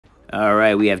All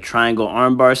right, we have triangle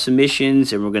armbar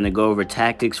submissions, and we're going to go over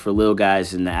tactics for little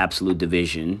guys in the absolute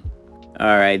division.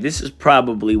 All right, this is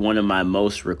probably one of my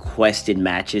most requested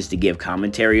matches to give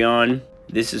commentary on.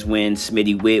 This is when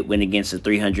Smitty'Wit went against a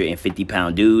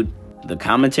 350-pound dude. The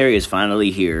commentary is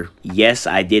finally here. Yes,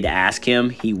 I did ask him.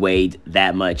 He weighed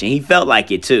that much, and he felt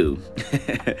like it too.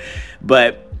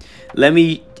 But let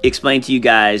me explain to you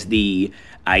guys the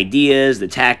ideas, the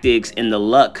tactics, and the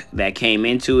luck that came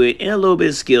into it, and a little bit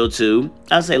of skill too.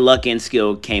 I'll say luck and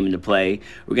skill came into play.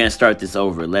 We're gonna start this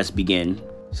over. Let's begin.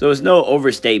 So it's no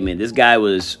overstatement. This guy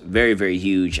was very, very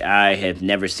huge. I have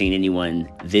never seen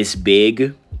anyone this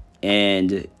big.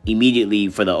 And immediately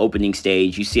for the opening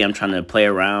stage, you see I'm trying to play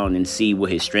around and see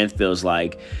what his strength feels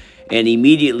like. And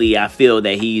immediately I feel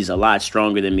that he's a lot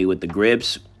stronger than me with the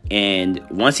grips. And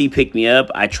once he picked me up,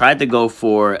 I tried to go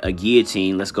for a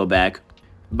guillotine. Let's go back.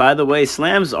 By the way,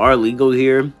 slams are legal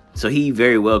here, so he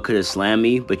very well could have slammed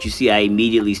me, but you see I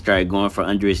immediately started going for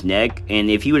under his neck, and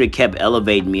if he would have kept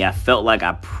elevating me, I felt like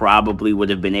I probably would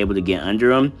have been able to get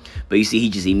under him, but you see he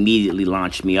just immediately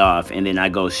launched me off, and then I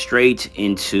go straight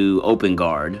into open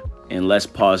guard. And let's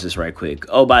pause this right quick.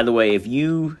 Oh, by the way, if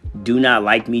you do not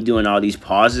like me doing all these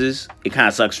pauses, it kind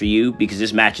of sucks for you because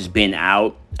this match has been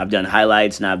out. I've done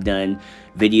highlights and I've done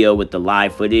video with the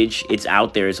live footage. It's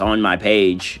out there. It's on my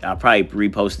page. I'll probably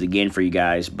repost it again for you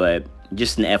guys, but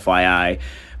just an FYI.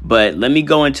 But let me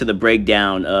go into the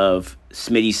breakdown of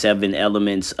Smitty's 7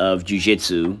 elements of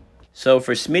Jiu-Jitsu. So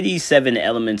for Smitty's 7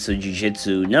 elements of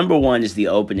Jiu-Jitsu, number 1 is the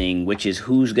opening, which is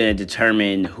who's going to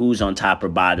determine who's on top or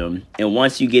bottom. And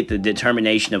once you get the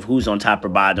determination of who's on top or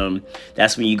bottom,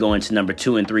 that's when you go into number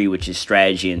 2 and 3, which is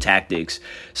strategy and tactics.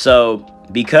 So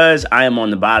because I am on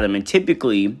the bottom, and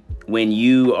typically when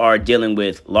you are dealing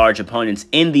with large opponents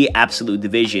in the absolute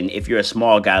division, if you're a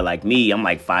small guy like me, I'm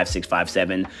like 5'6",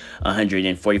 5'7",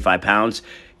 145 pounds,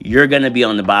 you're going to be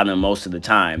on the bottom most of the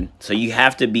time. So you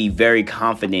have to be very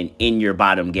confident in your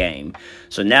bottom game.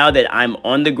 So now that I'm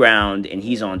on the ground and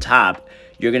he's on top,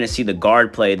 you're going to see the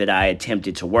guard play that I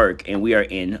attempted to work, and we are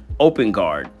in open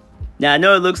guard. Now, I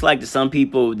know it looks like to some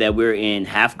people that we're in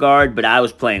half guard, but I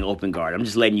was playing open guard. I'm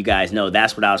just letting you guys know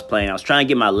that's what I was playing. I was trying to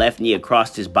get my left knee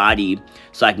across his body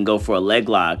so I can go for a leg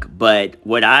lock. But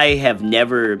what I have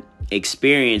never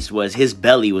experienced was his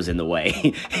belly was in the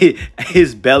way.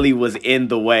 His belly was in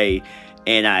the way.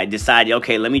 And I decided,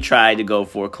 okay, let me try to go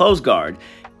for a close guard.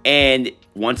 And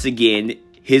once again,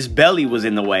 his belly was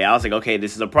in the way. I was like, okay,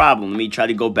 this is a problem. Let me try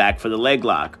to go back for the leg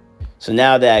lock. So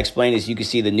now that I explained this, you can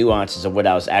see the nuances of what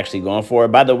I was actually going for.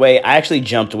 By the way, I actually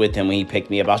jumped with him when he picked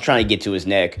me up. I was trying to get to his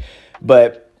neck.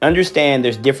 But understand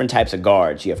there's different types of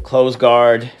guards. You have close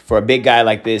guard. For a big guy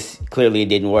like this, clearly it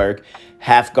didn't work.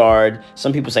 Half guard.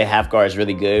 Some people say half guard is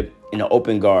really good. And an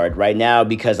open guard. Right now,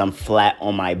 because I'm flat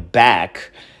on my back,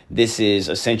 this is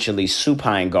essentially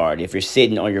supine guard. If you're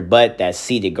sitting on your butt, that's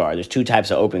seated guard. There's 2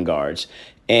 types of open guards.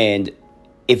 And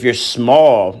if you're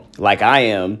small, like I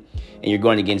am, and you're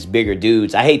going against bigger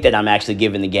dudes, I hate that I'm actually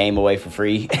giving the game away for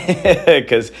free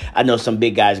because I know some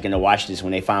big guys are going to watch this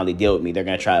when they finally deal with me. They're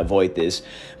going to try to avoid this.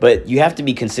 But you have to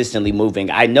be consistently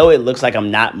moving. I know it looks like I'm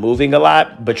not moving a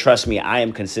lot, but trust me, I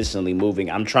am consistently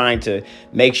moving. I'm trying to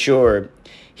make sure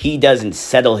he doesn't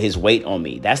settle his weight on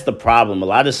me. That's the problem. A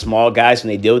lot of small guys, when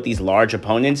they deal with these large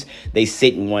opponents, they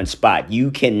sit in one spot. You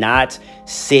cannot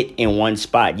sit in one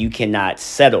spot. You cannot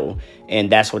settle. And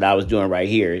that's what I was doing right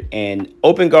here. And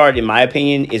open guard, in my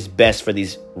opinion, is best for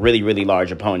these really, really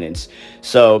large opponents.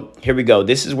 So here we go.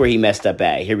 This is where he messed up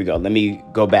at. Here we go. Let me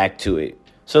go back to it.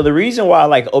 So the reason why I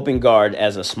like open guard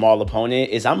as a small opponent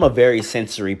is I'm a very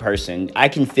sensory person. I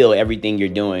can feel everything you're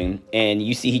doing. And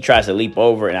you see he tries to leap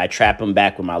over and I trap him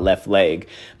back with my left leg.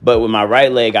 But with my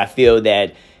right leg, I feel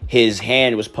that his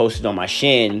hand was posted on my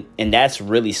shin, and that's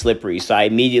really slippery. So I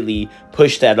immediately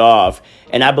pushed that off.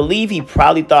 And I believe he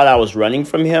probably thought I was running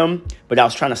from him, but I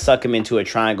was trying to suck him into a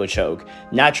triangle choke.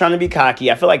 Not trying to be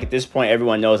cocky. I feel like at this point,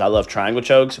 everyone knows I love triangle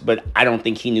chokes, but I don't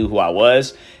think he knew who I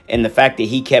was. And the fact that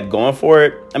he kept going for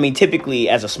it, I mean, typically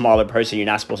as a smaller person, you're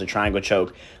not supposed to triangle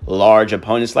choke large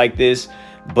opponents like this.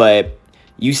 But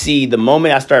you see, the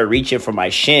moment I started reaching for my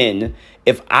shin,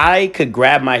 if I could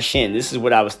grab my shin, this is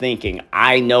what I was thinking.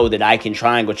 I know that I can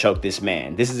triangle choke this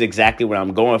man. This is exactly what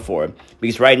I'm going for.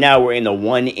 Because right now we're in a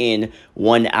 1 in,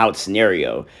 1 out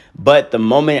scenario. But the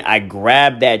moment I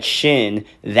grab that shin,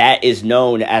 that is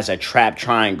known as a trap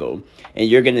triangle. And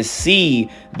you're going to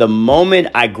see the moment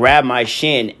I grab my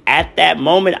shin, at that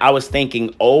moment I was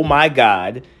thinking, oh my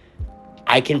God,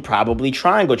 I can probably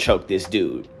triangle choke this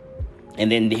dude. And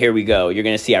then here we go. You're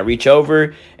going to see I reach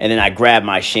over and then I grab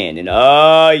my shin. And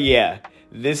oh, yeah,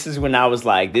 this is when I was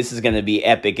like, this is going to be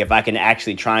epic if I can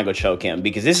actually triangle choke him,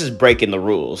 because this is breaking the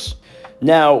rules.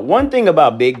 Now, one thing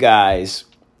about big guys,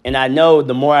 and I know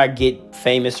the more I get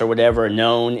famous or whatever,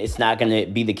 known, it's not going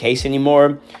to be the case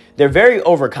anymore. They're very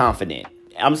overconfident.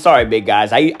 I'm sorry, big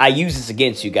guys. I use this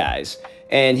against you guys.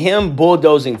 And him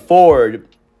bulldozing forward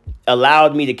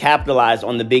allowed me to capitalize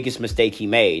on the biggest mistake he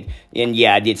made. And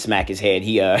yeah, I did smack his head.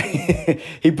 He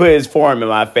he put his forearm in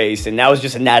my face, and that was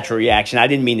just a natural reaction. I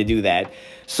didn't mean to do that.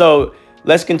 So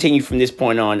let's continue from this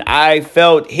point on. I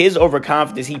felt his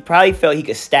overconfidence. He probably felt he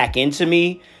could stack into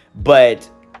me, but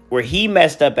where he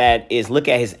messed up at is, look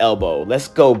at his elbow. Let's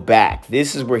go back.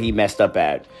 This is where he messed up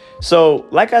at. So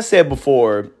like I said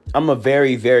before, I'm a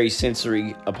very, very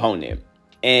sensory opponent.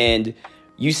 And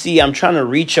you see, I'm trying to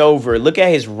reach over. Look at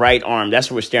his right arm. That's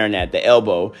what we're staring at, the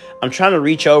elbow. I'm trying to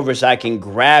reach over so I can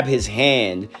grab his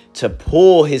hand to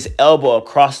pull his elbow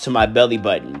across to my belly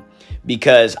button,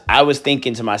 because I was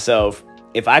thinking to myself,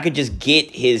 if I could just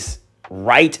get his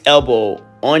right elbow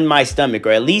on my stomach,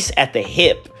 or at least at the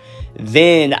hip,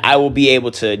 then I will be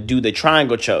able to do the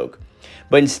triangle choke.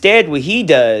 But instead, what he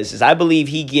does is, I believe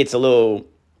he gets a little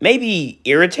maybe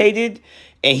irritated,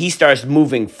 and he starts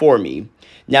moving for me.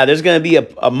 Now, there's going to be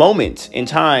a moment in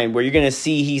time where you're going to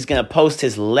see he's going to post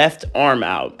his left arm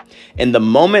out. And the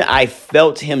moment I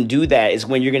felt him do that is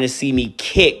when you're going to see me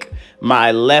kick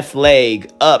my left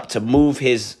leg up to move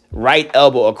his right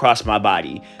elbow across my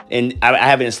body. And I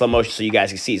have it in slow motion so you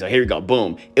guys can see. So here we go.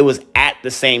 Boom. It was at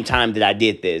the same time that I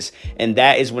did this. And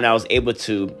that is when I was able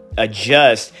to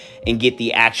adjust and get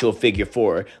the actual figure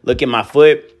four. Look at my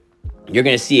foot. You're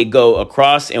going to see it go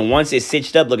across, and once it's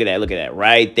stitched up, look at that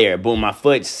right there. Boom, my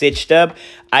foot stitched up.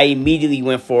 I immediately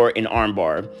went for an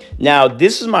armbar. Now,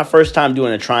 this is my first time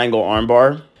doing a triangle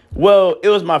armbar. Well, it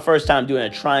was my first time doing a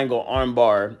triangle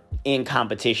armbar in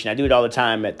competition. I do it all the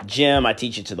time at the gym. I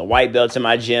teach it to the white belts in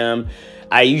my gym.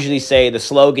 I usually say the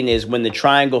slogan is, when the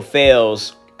triangle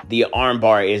fails, the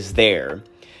armbar is there.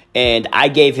 And I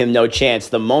gave him no chance.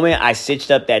 The moment I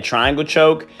stitched up that triangle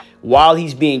choke, while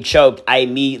he's being choked, I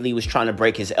immediately was trying to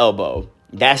break his elbow.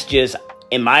 That's just,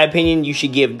 in my opinion, you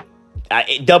should give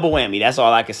double whammy. That's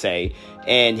all I can say.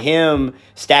 And him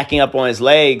stacking up on his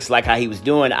legs like how he was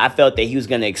doing, I felt that he was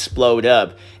going to explode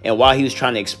up. And while he was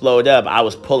trying to explode up, I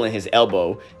was pulling his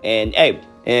elbow. And hey,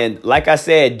 and like I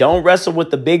said, don't wrestle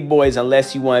with the big boys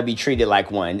unless you want to be treated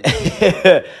like one.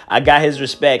 I got his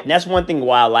respect. And that's one thing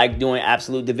why I like doing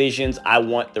absolute divisions. I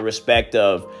want the respect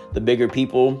of the bigger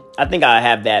people. I think I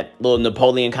have that little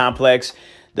Napoleon complex.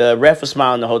 The ref was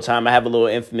smiling the whole time. I have a little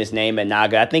infamous name at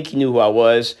Naga. I think he knew who I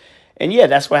was. And yeah,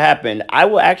 that's what happened. I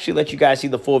will actually let you guys see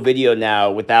the full video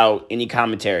now without any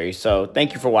commentary. So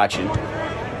thank you for watching.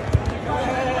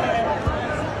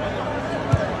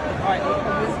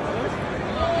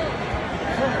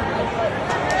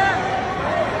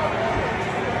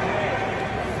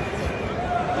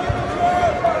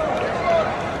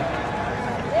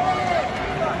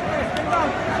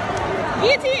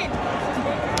 Guillotine!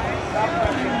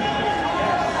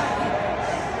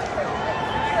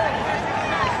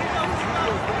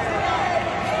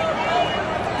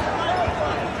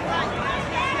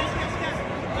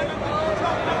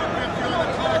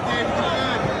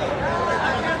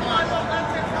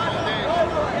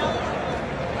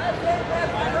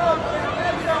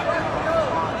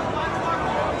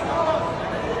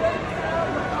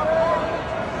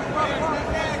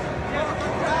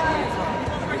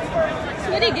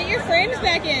 Smitty, get your frames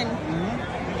back in.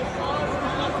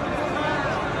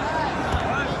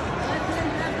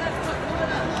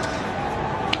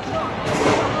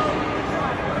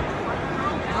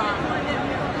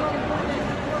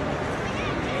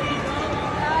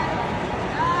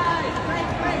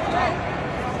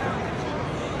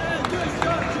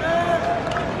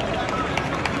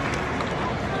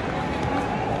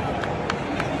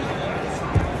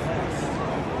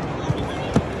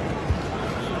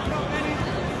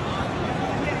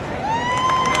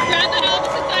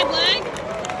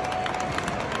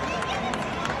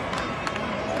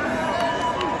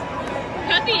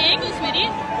 Cut the angle, Smitty.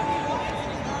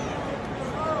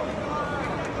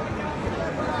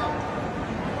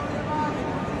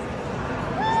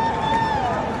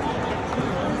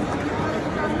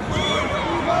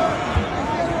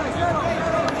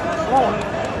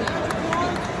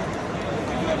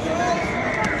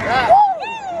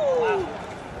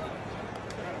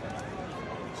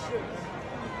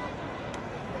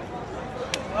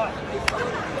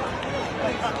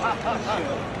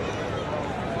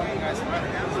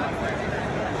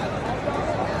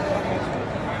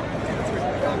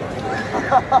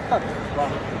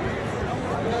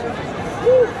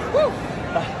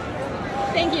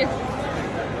 Thank you.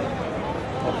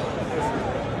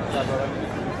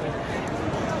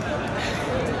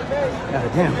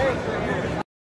 God damn.